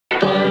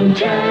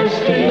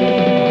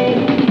Funtastic.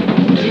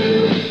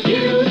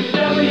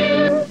 U-U-W.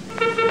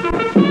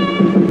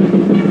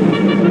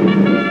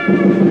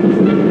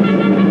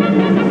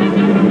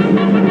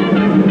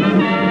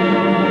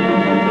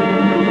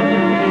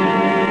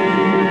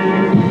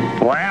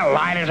 Well,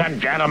 ladies and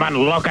gentlemen,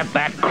 look at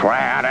that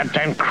crowd. It's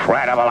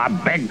incredible. A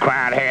big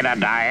crowd here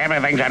today.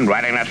 Everything's in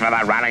readiness for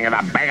the running of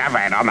the big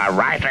event on the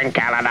racing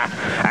calendar.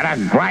 And a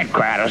great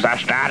crowd as the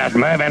starters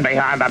move in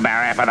behind the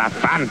barrier for the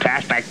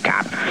Funtastic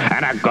Cup.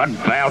 And a good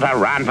field to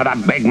run for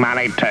the big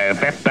money too.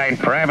 15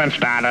 proven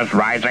starters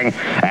racing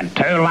and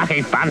 2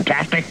 lucky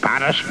Funtastic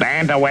punters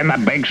stand to win the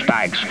big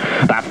stakes.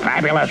 The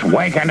fabulous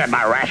weekend at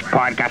the Rash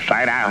Point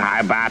Casino,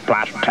 Hobart,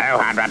 plus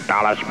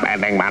 $200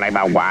 spending money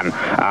for one.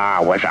 Oh, I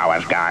wish I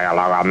was going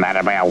along on that.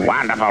 It'd be a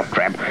wonderful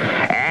trip.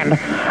 And a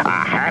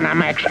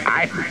Hanamex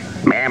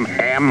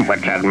 8mm,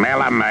 which is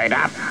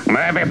millimeter,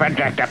 movie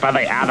projector for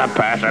the other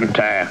person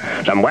too.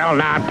 Some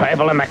well-known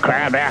people in the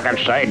crowd there. I can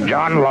see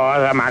John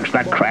Laws amongst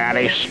the crowd.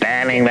 He's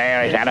standing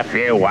there. He's had a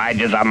few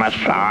wages on the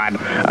side.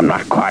 I'm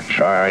not quite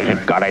sure he's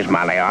got his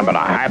money on, but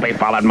I hope he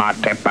followed my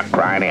tip for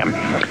Cranium.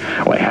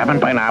 We haven't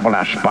been able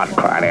to spot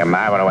Cranium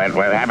though, but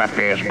we have a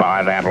few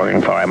spies out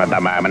looking for him at the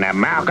moment. Now,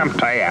 Malcolm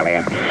T.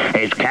 Elliott,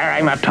 he's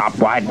carrying the top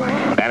weight,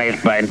 and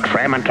he's been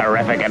trim and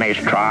terrific in his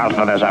trials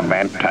for this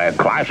event too.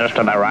 Closest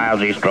to the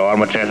rails he's drawn,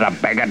 which is a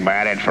big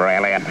advantage for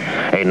Elliott.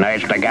 He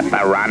needs to get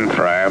the run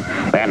through.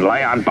 Then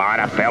Leon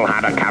Biner, Phil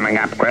Hunter coming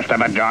up,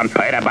 Christopher John,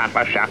 Peter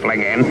Butler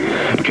shuffling in.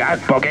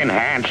 Joke book in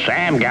hand,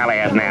 Sam Gully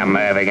is now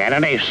moving in,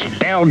 and he's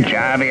still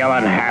jovial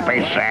and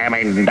happy, Sam.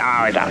 He's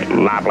a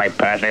lovely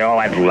person,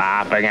 always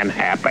laughing and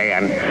happy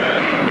and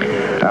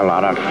a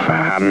lot of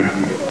fun.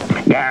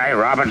 Gary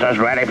Roberts is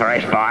ready for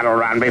his final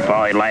run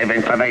before he's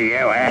leaving for the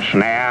US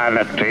now.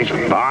 It's his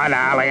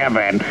finale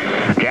event.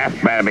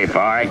 Jeff Bennett,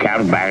 before he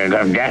comes back,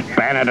 because Jeff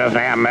Bennett is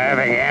now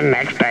moving in.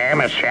 Next to him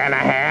is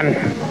Shanahan.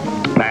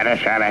 That is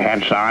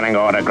Shanahan signing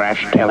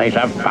autographs. Still, he's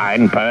a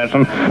fine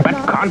person, but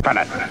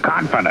confident.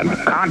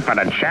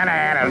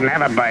 Shanahan has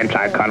never been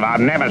so confident. I've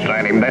never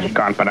seen him this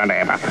confident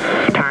ever.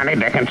 Tony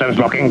Dickinson's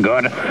looking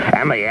good,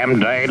 and the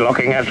MD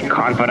looking as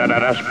confident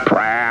and as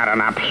proud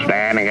and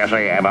upstanding as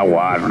he ever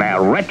was. Now,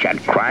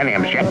 Richard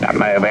Cranium's yet to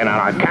move in, and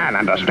I can't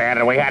understand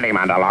it. We had him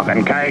under lock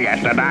and key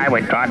yesterday.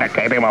 We tried to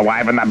keep him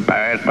away from the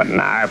booze, but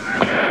no.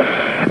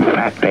 In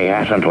fact, he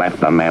hasn't left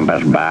the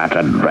members' bar. It's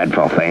a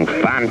dreadful thing.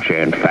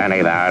 Fun-tuned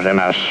Fanny, though, is in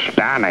a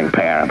stunning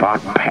pair of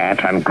hot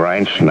pants and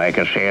green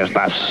sneakers. She is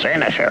the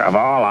cynosure of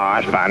all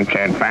eyes.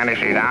 Fun-tuned Fanny,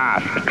 she's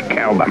asked to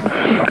kill them.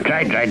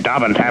 J.J.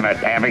 Dobbins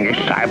having his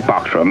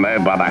soapbox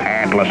removed by the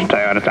handlers too,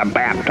 and it's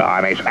about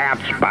time. He's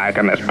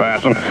outspoken, this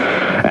person.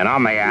 And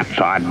on the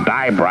outside,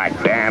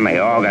 Daybreak down, the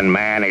organ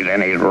man, he's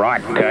in his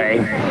right key.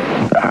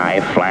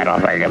 A flat, I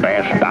think it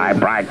is.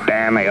 Daybreak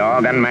down, the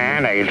organ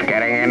man, he's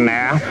getting in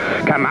now.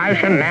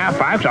 Commotion now,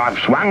 folks. I've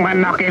swung my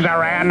knockies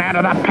around now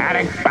to the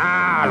paddock.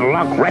 Oh,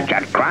 look,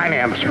 Richard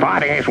Cranium's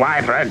fighting his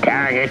way through,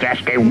 carrying his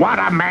esky. What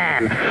a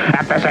man!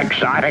 At this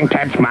exciting,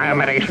 tense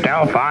moment, he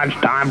still finds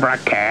time for a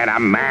can. A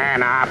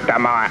man after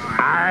my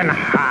own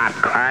heart,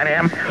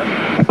 Cranium.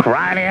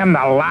 Cranium,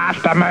 the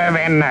last to move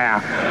in now.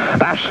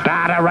 The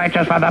starter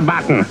reaches for the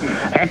button.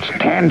 It's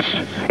tense.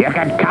 You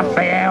can cut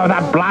the air with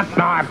a blunt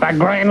knife, the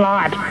green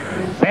light.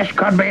 This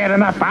could be it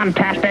in the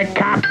Funtastic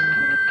Cup.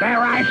 They're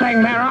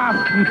racing, they're off.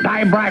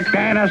 Daybreak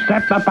Dan has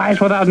set the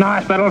pace with a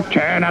nice little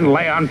turn, and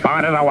Leon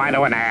Biner's away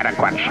to an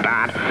adequate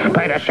start.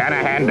 Peter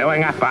Shanahan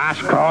doing a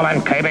fast crawl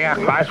and keeping a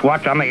close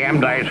watch on the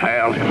MD's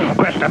heels.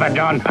 Christopher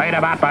John,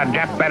 Peter Butler,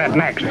 Jeff Bennett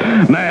next.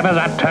 Move as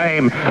a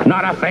team.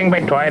 Not a thing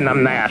between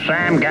them now.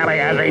 Sam Gully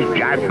has his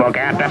joke book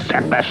out to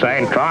set the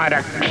scene, trying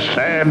to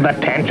soothe the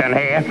tension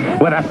here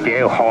with a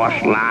few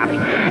horse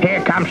laughs.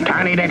 Here comes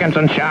Tony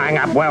Dickinson showing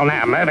up well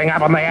now, moving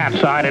up on the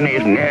outside in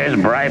his news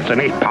briefs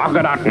and his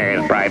pocket-hot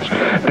news briefs.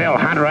 Phil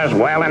Hunter is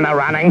well in the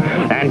running,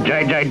 and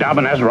J.J.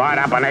 Dobbin is right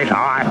up on his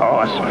high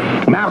horse.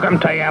 Malcolm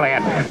T.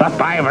 Elliott, the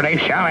favourite, is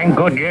showing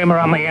good humour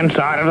on the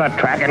inside of the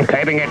track and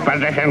keeping his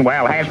position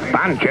well. Has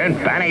Fun-tuned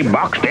Fanny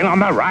boxed in on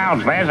the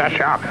rails. There's a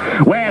shock.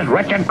 Where's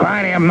Richard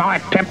Cranium, my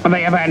tip for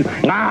the event?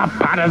 Ah,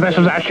 punters, this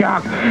is a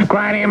shock.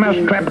 Cranium has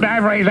tripped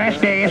over his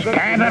SD. His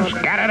cans have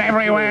scattered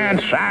everywhere,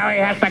 and so he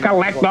has to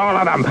collect all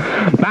of them.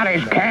 But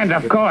his cans,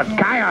 of course,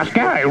 chaos.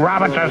 Gary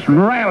Roberts has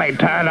really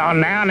turned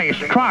on now, and he's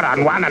trod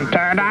on one and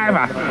turned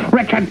over.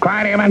 Richard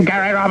Cranium and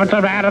Gary Roberts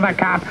are out of the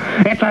cup.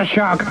 It's a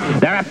shock.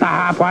 They're at the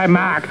halfway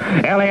mark.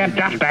 Elliott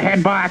just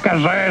ahead by a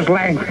kazoo's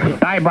length.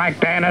 Daybreak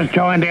Dan has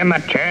joined in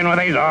the tune with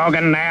his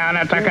organ now, and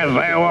it's a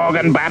kazoo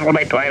organ battle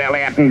between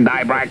Elliott and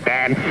Daybreak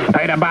Dan.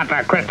 Peter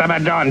Butler, Christopher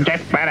John,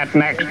 Jeff Bennett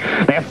next.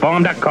 They've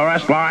formed a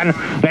chorus line.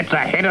 It's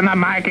a hit in the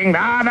making.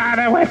 Oh, no,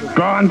 they're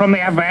withdrawn from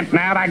the event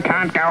now. They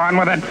can't go on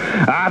with it.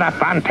 Oh, the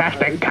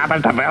Funtastic Cup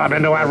has developed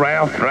into a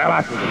real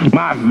thriller.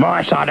 My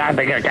voice, I don't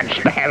think it can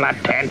stand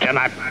the tension.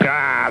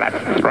 and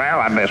the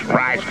thrill of this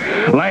race.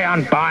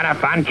 Leon Biner,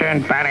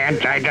 Funtastic, Fanny and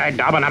JJ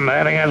Dobbin are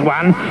moving as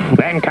one.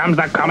 Then comes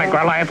the comic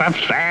relief of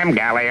Sam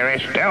Galley, who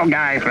is still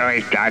going through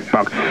his joke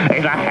book.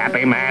 He's a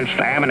happy man,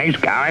 Sam, and he's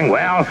going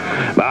well.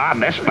 But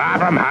this far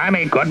from home,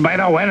 he could be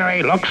the winner.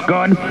 He looks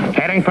good.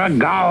 Heading for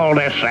gold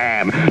is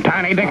Sam.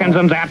 Tony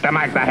Dickinson's out to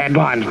make the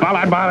headlines,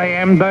 followed by the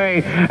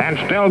MD, and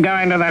still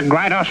going to the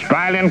great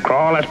Australian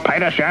crawl is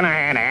Peter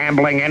Shanahan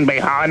ambling in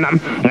behind them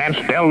and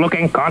still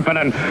looking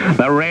confident.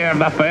 The rear of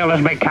the field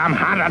has become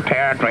Hunter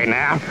territory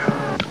now.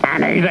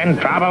 And he's in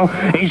trouble.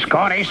 He's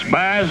got his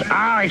spurs.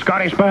 Oh, he's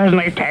got his spurs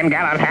and his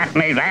 10-gallon hat,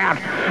 and he's out.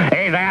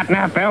 He's out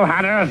now. Phil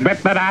Hunter has bit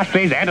the dust.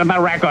 He's entered the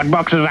record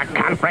books as a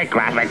country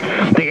classic.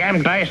 The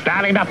MD's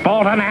starting to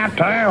falter now,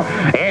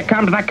 too. Here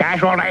comes the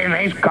casualties.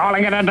 He's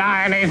calling it a day,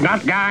 and he's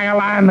not going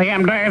alone. The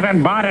MD's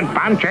invited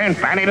Funch and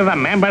Fanny to the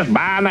members'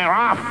 bar, and they're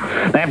off.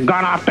 They've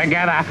gone off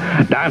together.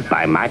 Don't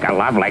they make a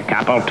lovely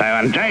couple, too?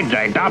 And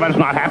JJ Dobbin's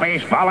not happy.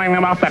 He's following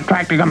them off the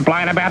track to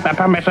complain about the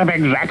permissive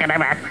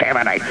executive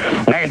activity.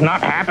 He's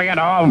not happy at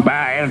all.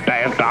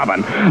 There's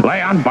Dobbin.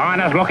 Leon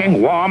Biner's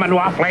looking warm and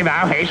waffly,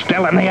 though. He's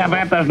still in the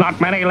event. There's not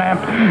many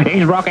left.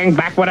 He's rocking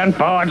backward and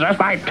forwards as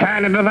they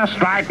turn into the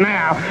straight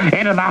now.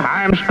 Into the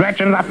home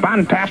stretch in the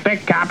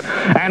Funtastic Cup.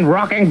 And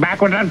rocking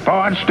backwards and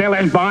forwards still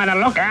is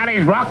Biner. Look out,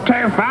 he's rocked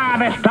too far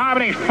this time,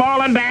 and he's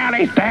fallen down.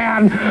 He's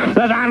down.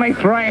 There's only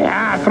three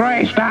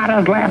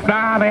starters left.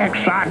 Oh, the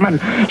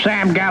excitement.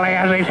 Sam Galley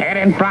has his head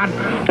in front.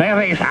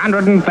 There's these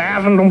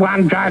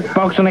 100,001 joke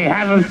books, and he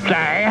hasn't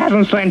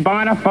seen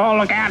Biner fall.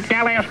 Look out,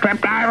 Galley has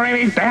tripped over him.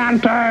 He's down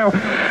too.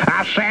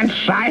 A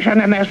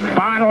sensation in this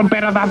final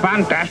bit of the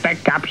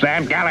Funtastic Cup.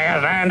 Sam Galley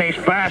has earned his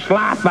first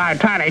laugh, though.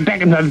 Tony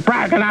Dickinson's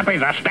broken up.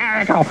 He's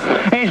hysterical.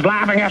 He's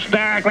laughing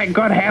hysterically.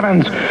 Good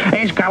heavens.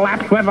 He's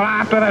collapsed with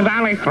laughter. There's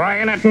only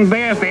three in it, and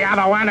there's the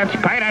other one. It's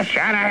Peter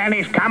Shanahan.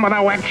 He's come with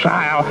a wet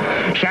sail.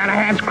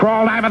 Shanahan's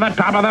crawled over the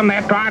top of them.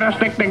 They're trying to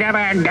stick together.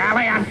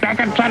 Galley and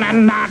Dickinson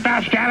and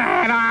Nata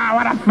Shanahan. Oh,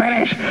 what a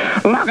finish.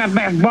 Look at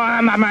this boy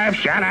on the move.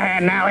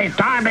 Shanahan now. He's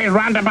timed his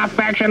run to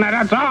perfection, and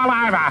it's all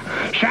over.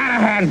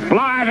 Shanahan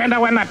flies in to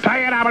win the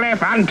TW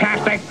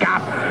Funtastic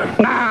Cup.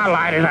 Now,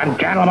 ladies and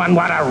gentlemen,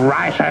 what a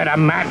race. Who'd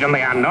imagine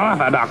the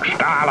unorthodox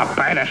style of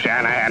Peter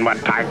Shanahan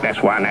would take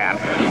this one out.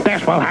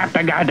 This will have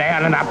to go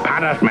down in the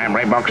punters'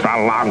 memory books for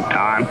a long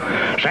time.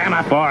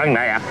 Semaphoring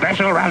the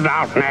official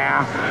result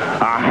now.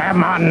 I'll have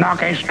my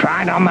knockies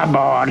trained on the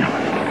board.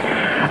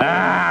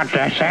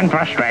 To send for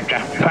a stretcher.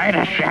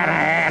 Peter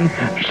Shanahan,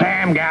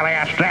 Sam Galley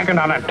are second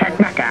on a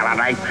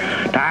technicality.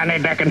 Tony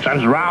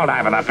Dickinson's rolled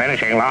over the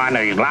finishing line.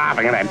 He's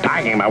laughing and they're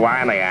taking him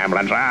away in the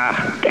ambulance.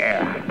 Oh,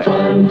 dear.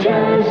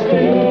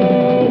 Fantastic.